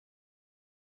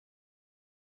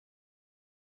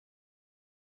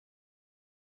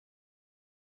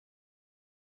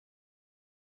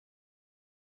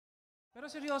Pero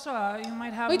seryoso you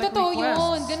might have Uy, like totoo requests.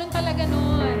 yun. Ganun talaga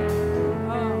nun.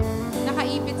 Oh.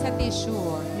 Nakaipit sa tissue.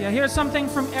 Yeah, here's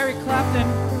something from Eric Clapton.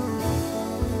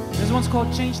 This one's called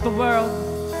Change the World.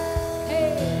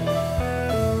 Hey.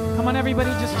 Come on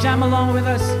everybody, just jam along with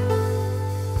us.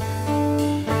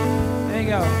 There you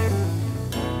go.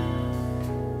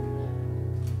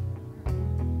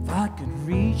 If I could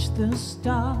reach the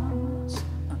stars,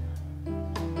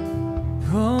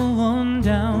 pull one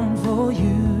down for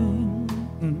you,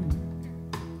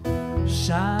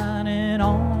 shining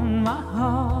on my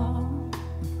heart,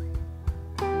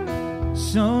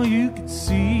 so you could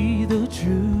see the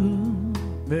truth,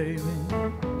 baby.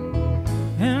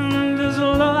 And this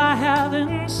love I have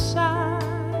inside,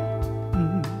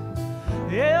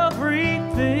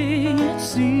 everything it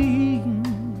seems,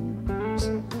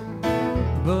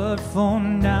 but for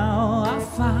now I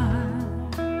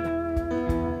find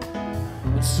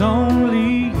it's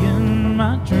only in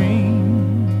my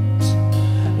dreams.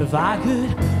 If I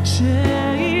could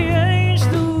change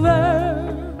the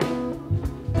world,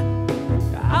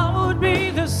 I would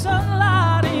be the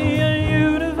sunlight in your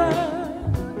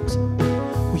universe.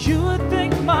 Well, you would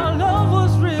think my love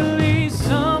was really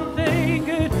something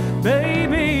good,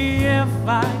 baby, if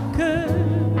I could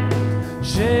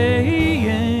change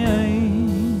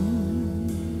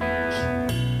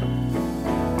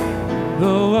the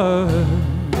world.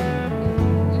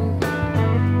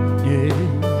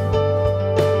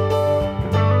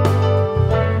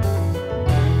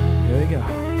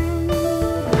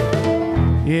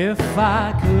 If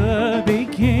I could be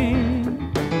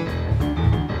king,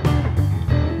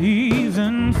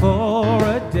 even for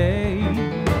a day,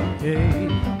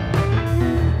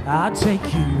 I'd take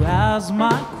you as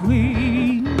my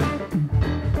queen.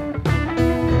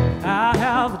 I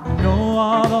have no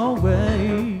other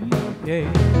way,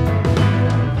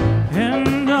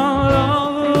 and all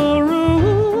of the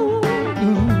rules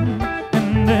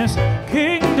in this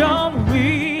kingdom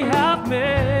we have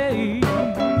made.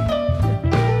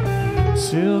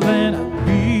 Till then I'd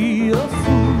be a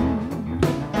fool,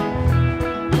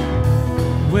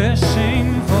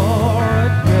 wishing for a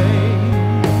day.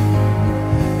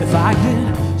 If I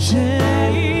could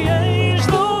change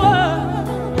the world,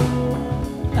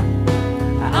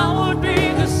 I would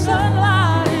be the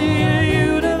sunlight in your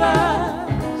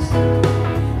universe.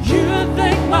 You would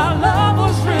think my love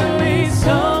was really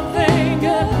something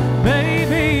good,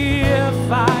 baby,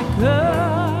 if I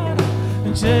could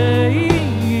change.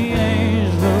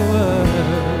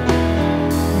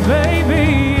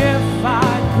 Baby, if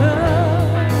I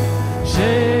could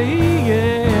change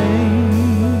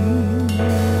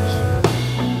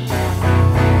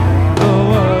the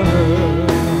world,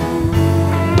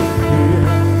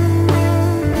 yeah.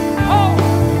 Oh!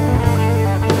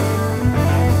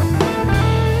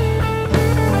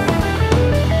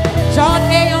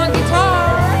 JedAi on guitar.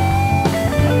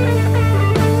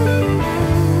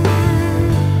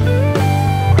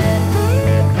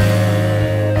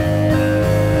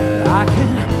 I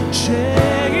can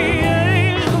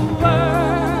change the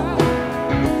world.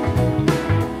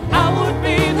 I would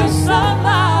be the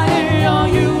sunlight in your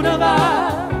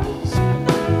universe.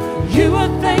 You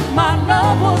would think my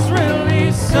love was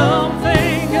really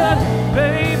something good,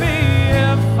 baby,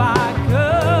 if I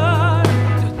could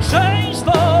change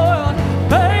the world,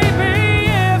 baby,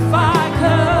 if I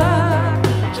could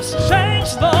just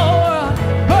change the world,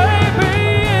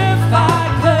 baby, if I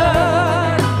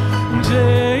could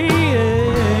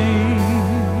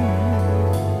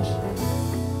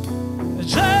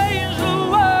change the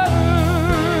world,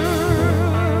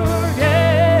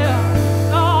 yeah.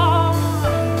 Oh,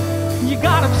 you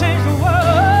gotta change the world.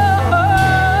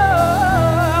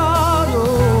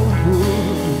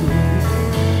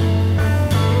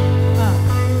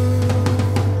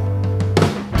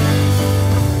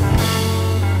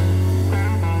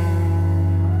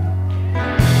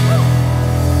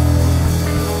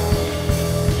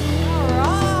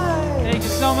 Alright. Thank you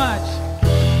so much.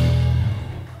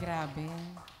 Grabe.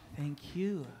 Thank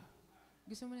you.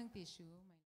 Gusto mo ng tissue?